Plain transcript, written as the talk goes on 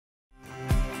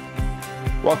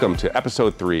Welcome to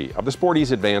episode 3 of the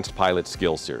Sporty's Advanced Pilot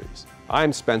Skills Series.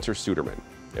 I'm Spencer Suderman,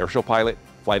 airshow pilot,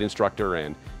 flight instructor,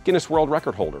 and Guinness World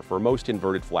Record holder for most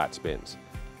inverted flat spins.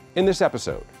 In this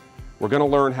episode, we're going to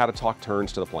learn how to talk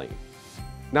turns to the plane.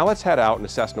 Now let's head out in a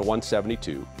Cessna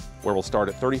 172, where we'll start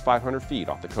at 3,500 feet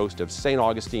off the coast of St.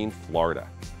 Augustine, Florida.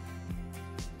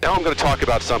 Now I'm going to talk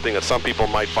about something that some people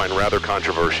might find rather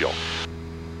controversial.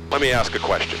 Let me ask a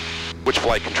question. Which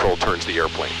flight control turns the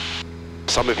airplane?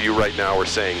 Some of you right now are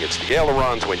saying it's the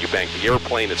ailerons. When you bank the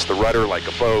airplane, it's the rudder like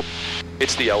a boat.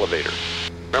 It's the elevator.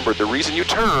 Remember, the reason you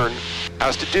turn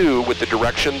has to do with the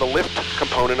direction the lift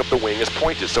component of the wing is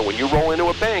pointed. So when you roll into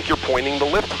a bank, you're pointing the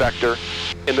lift vector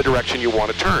in the direction you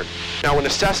want to turn. Now in a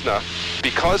Cessna,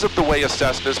 because of the way a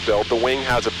Cessna is built, the wing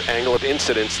has an angle of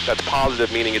incidence that's positive,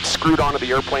 meaning it's screwed onto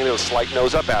the airplane in a slight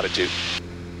nose-up attitude.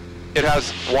 It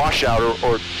has washout,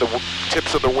 or the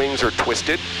tips of the wings are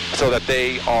twisted so that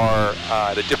they are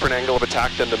at a different angle of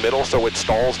attack than the middle, so it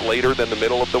stalls later than the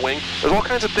middle of the wing. There's all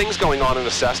kinds of things going on in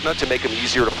a Cessna to make them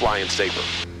easier to fly and safer.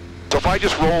 So if I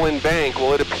just roll in bank,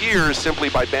 well, it appears simply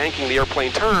by banking the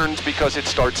airplane turns because it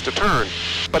starts to turn.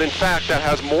 But in fact, that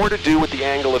has more to do with the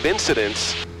angle of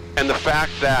incidence and the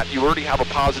fact that you already have a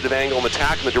positive angle of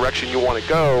attack in the direction you want to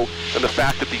go, and the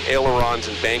fact that the ailerons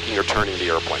and banking are turning the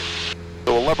airplane.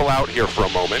 So we'll level out here for a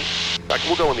moment. In fact,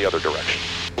 we'll go in the other direction.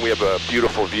 We have a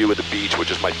beautiful view of the beach,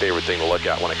 which is my favorite thing to look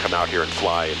at when I come out here and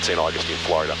fly in St. Augustine,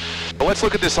 Florida. But let's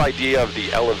look at this idea of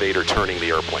the elevator turning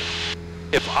the airplane.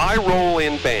 If I roll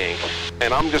in bank,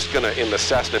 and I'm just gonna, in the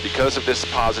Cessna, because of this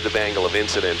positive angle of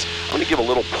incidence, I'm gonna give a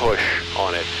little push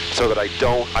on it so that I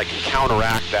can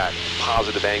counteract that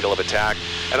positive angle of attack.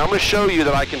 And I'm gonna show you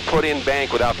that I can put in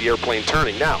bank without the airplane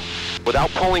turning. Now,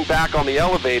 without pulling back on the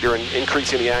elevator and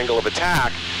increasing the angle of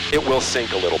attack, it will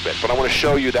sink a little bit. But I want to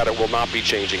show you that it will not be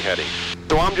changing heading.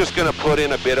 So I'm just going to put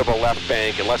in a bit of a left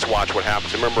bank, and let's watch what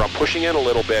happens. Remember, I'm pushing in a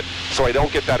little bit so I don't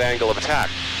get that angle of attack.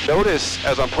 Notice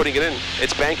as I'm putting it in,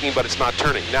 it's banking, but it's not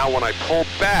turning. Now when I pull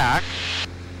back,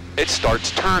 it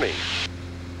starts turning.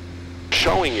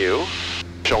 Showing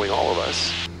all of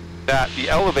us, that the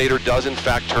elevator does in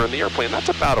fact turn the airplane. That's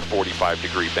about a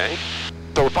 45-degree bank.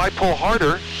 So if I pull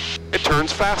harder, it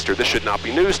turns faster. This should not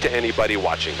be news to anybody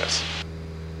watching this.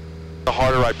 The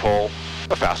harder I pull,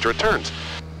 the faster it turns.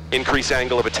 Increase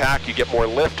angle of attack, you get more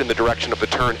lift in the direction of the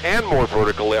turn and more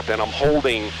vertical lift, and I'm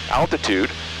holding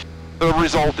altitude. The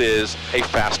result is a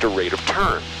faster rate of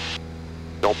turn.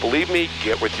 Don't believe me?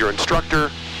 Get with your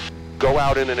instructor, go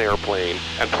out in an airplane,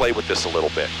 and play with this a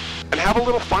little bit. And have a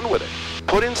little fun with it.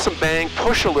 Put in some bank,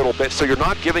 push a little bit so you're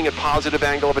not giving it positive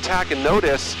angle of attack, and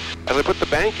notice as I put the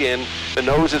bank in, the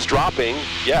nose is dropping,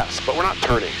 yes, but we're not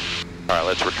turning. All right,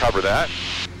 let's recover that.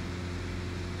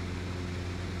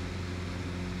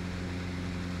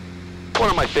 It's one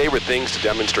of my favorite things to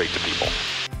demonstrate to people.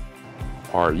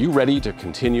 Are you ready to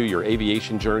continue your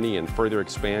aviation journey and further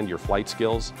expand your flight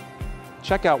skills?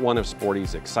 Check out one of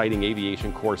Sporty's exciting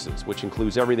aviation courses, which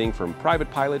includes everything from private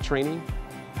pilot training,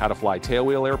 how to fly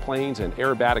tailwheel airplanes, and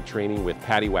aerobatic training with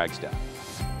Patty Wagstaff.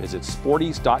 Visit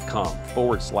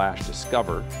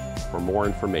sportys.com/discover for more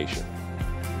information.